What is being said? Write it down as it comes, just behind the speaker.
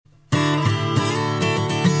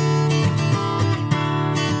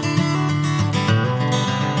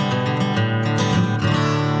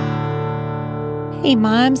Hey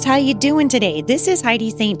moms, how you doing today? This is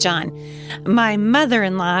Heidi St. John. My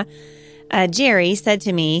mother-in-law, Jerry, said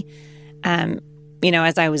to me,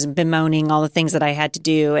 as I was bemoaning all the things that I had to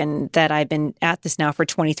do and that I've been at this now for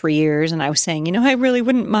 23 years, and I was saying, I really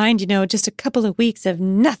wouldn't mind, just a couple of weeks of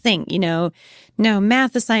nothing, no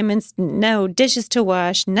math assignments, no dishes to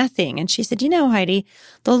wash, nothing. And she said, Heidi,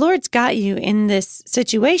 the Lord's got you in this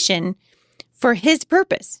situation for His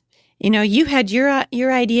purpose. You had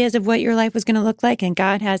your ideas of what your life was going to look like, and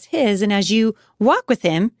God has His. And as you walk with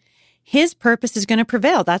Him, His purpose is going to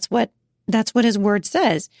prevail. That's what His word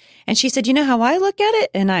says. And she said, how I look at it?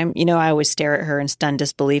 And I always stare at her in stunned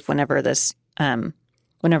disbelief whenever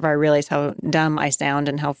I realize how dumb I sound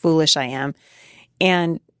and how foolish I am.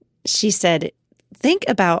 And she said, think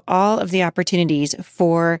about all of the opportunities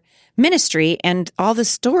for ministry and all the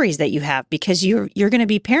stories that you have, because you're going to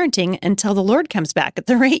be parenting until the Lord comes back at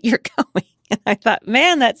the rate you're going. And I thought,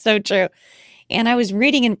 man, that's so true. And I was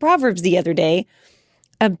reading in Proverbs the other day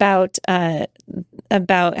about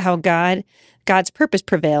how God's purpose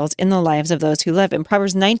prevails in the lives of those who love Him.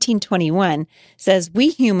 Proverbs 19:21 says, we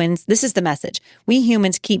humans, this is the message, we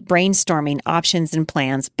humans keep brainstorming options and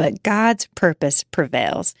plans, but God's purpose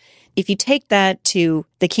prevails. If you take that to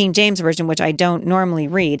the King James Version, which I don't normally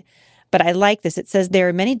read, but I like this, it says, there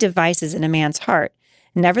are many devices in a man's heart.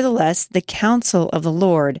 Nevertheless, the counsel of the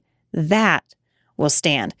Lord, that will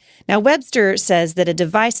stand. Now, Webster says that a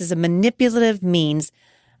device is a manipulative means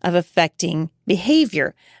of affecting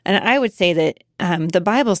behavior. And I would say that the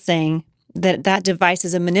Bible's saying that device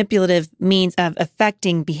is a manipulative means of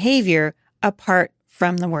affecting behavior apart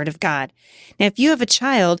from the Word of God. Now, if you have a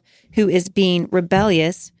child who is being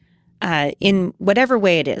rebellious, in whatever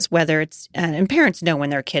way it is, whether it's, and parents know when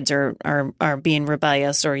their kids are being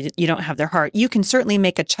rebellious or you don't have their heart, you can certainly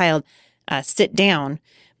make a child sit down,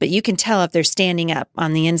 but you can tell if they're standing up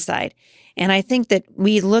on the inside. And I think that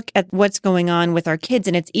we look at what's going on with our kids,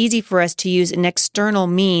 and it's easy for us to use an external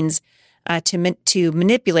means to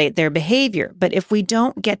manipulate their behavior. But if we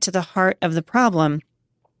don't get to the heart of the problem,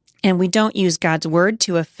 and we don't use God's word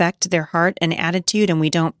to affect their heart and attitude, and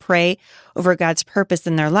we don't pray over God's purpose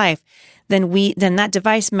in their life, then that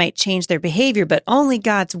device might change their behavior, but only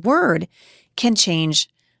God's word can change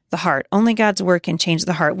the heart. Only God's word can change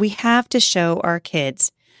the heart. We have to show our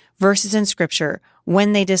kids verses in Scripture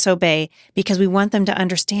when they disobey, because we want them to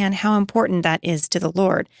understand how important that is to the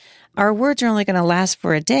Lord. Our words are only going to last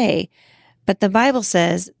for a day, but the Bible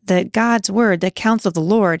says that God's word, the counsel of the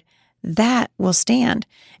Lord, that will stand.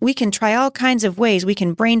 We can try all kinds of ways. We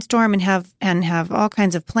can brainstorm and have all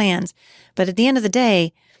kinds of plans. But at the end of the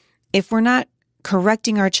day, if we're not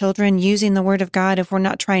correcting our children using the word of God, if we're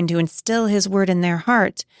not trying to instill His word in their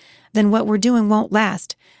hearts, then what we're doing won't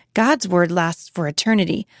last. God's word lasts for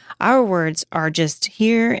eternity. Our words are just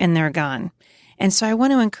here and they're gone. And so I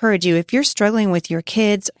want to encourage you, if you're struggling with your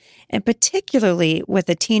kids, and particularly with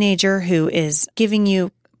a teenager who is giving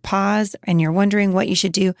you pause and you're wondering what you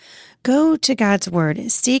should do, go to God's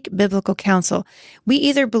word, seek biblical counsel. We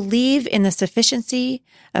either believe in the sufficiency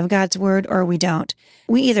of God's word or we don't.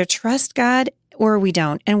 We either trust God or we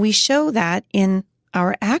don't. And we show that in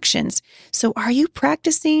our actions. So are you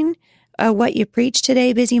practicing what you preach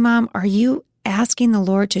today, busy mom? Are you asking the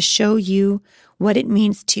Lord to show you what it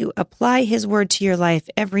means to apply His word to your life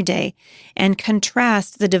every day and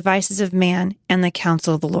contrast the devices of man and the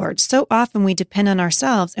counsel of the Lord? So often we depend on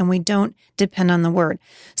ourselves and we don't depend on the word.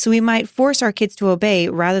 So we might force our kids to obey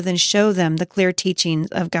rather than show them the clear teachings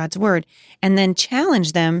of God's word and then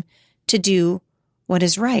challenge them to do what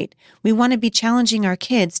is right. We want to be challenging our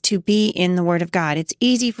kids to be in the Word of God. It's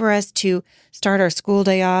easy for us to start our school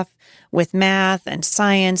day off with math and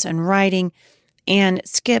science and writing and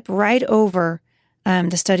skip right over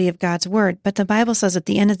the study of God's word. But the Bible says at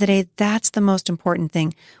the end of the day, that's the most important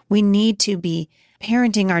thing. We need to be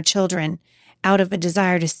parenting our children out of a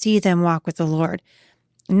desire to see them walk with the Lord,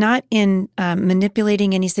 not in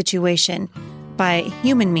manipulating any situation by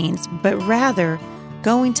human means, but rather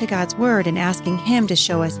going to God's word and asking Him to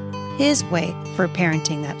show us His way for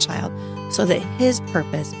parenting that child so that His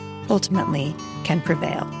purpose ultimately can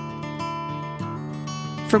prevail.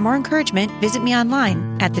 For more encouragement, visit me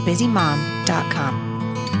online at thebusymom.com.